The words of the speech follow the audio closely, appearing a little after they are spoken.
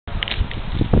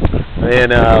In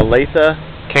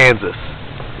Olathe, Kansas.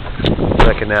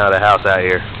 Checking out a house out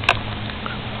here.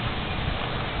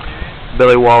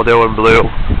 Billy, Waldo in blue.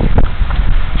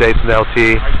 Jason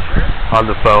LT on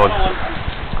the phone.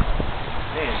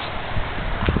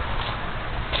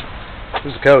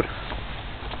 Who's the code?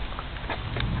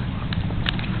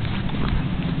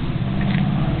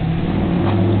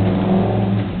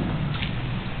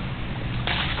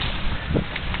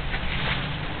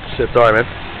 Shit, sorry, man.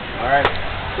 Alright.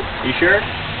 You sure?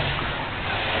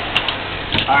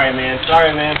 Alright, man.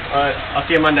 Sorry, man. Alright. I'll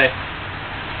see you Monday.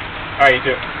 Alright, you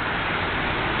too.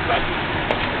 Bye.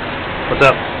 What's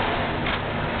up?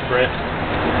 Brent.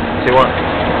 See what?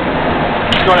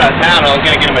 He's going out of town. I was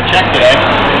going to get him a check today.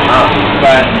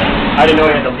 But I didn't know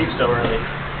he had to leave so early.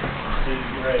 He's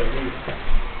ready to leave.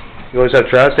 You always have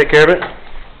Travis take care of it?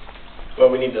 Well,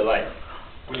 we need to,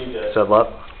 Settle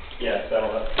up? Yeah,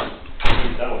 settle up.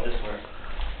 He's done with this work.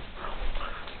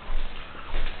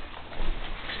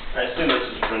 I assume this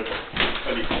is rental.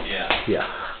 Yeah. Yeah.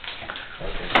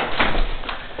 Okay.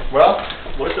 Well,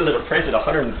 what does it appraise at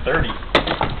 130?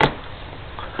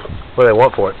 What do they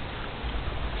want for it?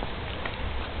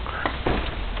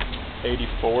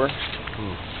 84.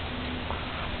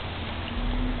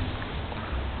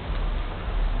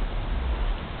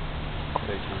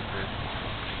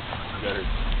 Better.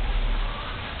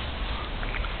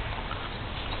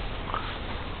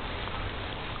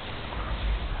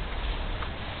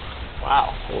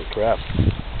 Wow. Holy crap.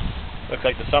 Looks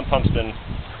like the sump pump's been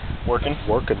working.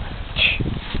 Working.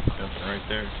 Something right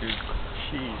there, too.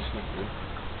 Jeez.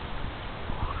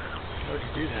 How would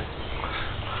you do that?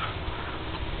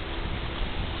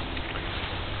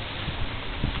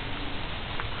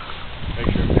 Make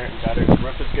sure parent got it. The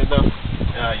roof is good though?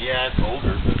 Yeah, it's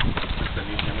older, but it's a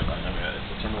new timberline. I mean,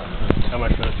 it's a timberline. How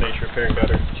much for the fascia repair and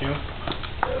gutter? 2?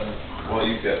 Well,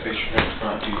 you've got fascia repair in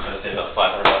front, too, so I'd say about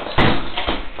 $500.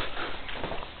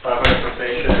 500 for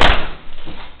fascia.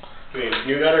 Do we need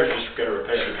new gutter or just gutter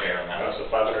repair? Just repair on that. Oh, so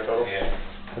 500 total? Yeah.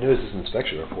 How new is this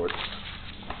inspection report?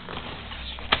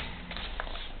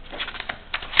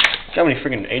 Look how many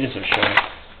freaking agents have shown.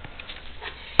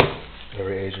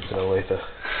 Every agent's in Olathe.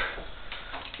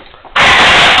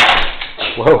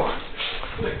 Whoa.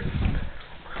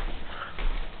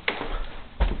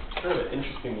 Kind of an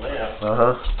interesting layout.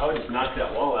 Uh-huh. I would just knock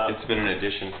that wall out. It's been an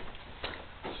addition.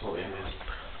 That's what we missed.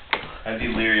 I'd be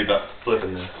leery about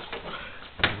flipping this.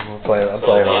 I'm playing A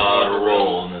lot of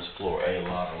roll on this floor. A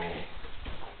lot of roll.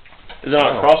 Is it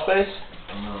on a crawl space?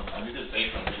 I don't know. I need to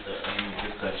say something.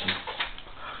 Good section.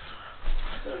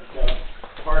 It's got a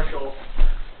partial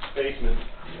basement.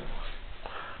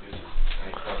 This is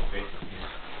a crawl basement here.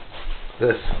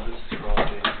 This. Oh, this is crawl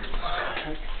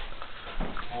basement.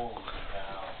 Holy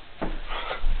cow.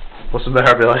 What's the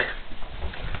matter, Billy?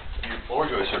 Your floor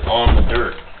joists are on the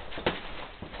dirt.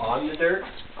 On the dirt?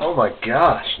 Oh my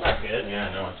gosh. Not good.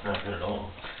 Yeah, no, it's not good at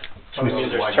all. Probably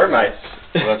means there's termites.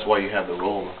 Well, that's why you have the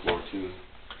roll on the floor, too.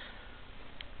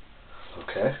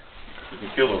 Okay. You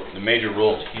can feel the major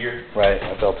rolls here. Right,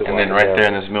 I felt it. And then right there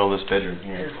in this middle of this bedroom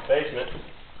Here's here. the basement.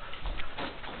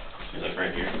 See, like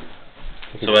right here.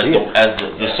 So as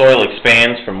the soil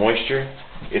expands from moisture,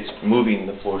 it's moving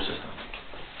the floor system.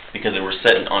 Because they were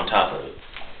sitting on top of it.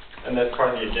 And that's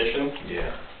part of the addition?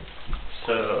 Yeah.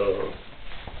 So...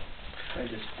 I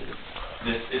just did it.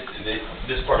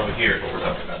 This part over here is what we're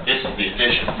talking about. This is the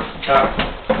addition.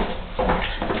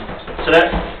 So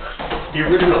that... The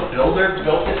original builder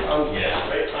built it on, Yeah.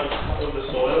 right on top of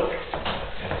the soil?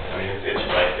 I mean, it's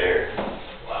right there.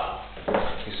 Wow.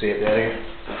 You see it down here?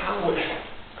 How would...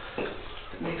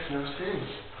 It makes no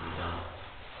sense. No.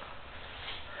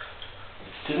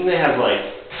 Didn't they have, like,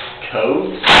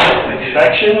 codes?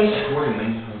 Inspections?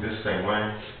 Accordingly, this same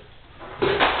way.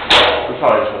 We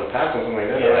probably just want to pass on something like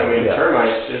that. Yeah, I mean, yeah.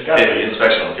 termites, there's got to be...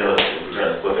 Inspection will kill us if we're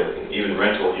trying to flip it. And even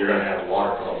rental, you're going to have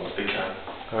water problems big time.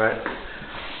 Alright.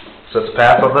 So it's a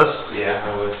pass on this? Yeah,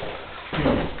 I would.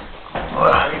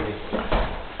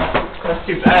 That's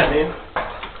too bad, man.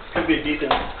 Could be a decent...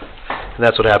 And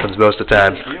that's what happens most of the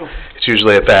time. deal. It's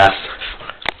usually a pass.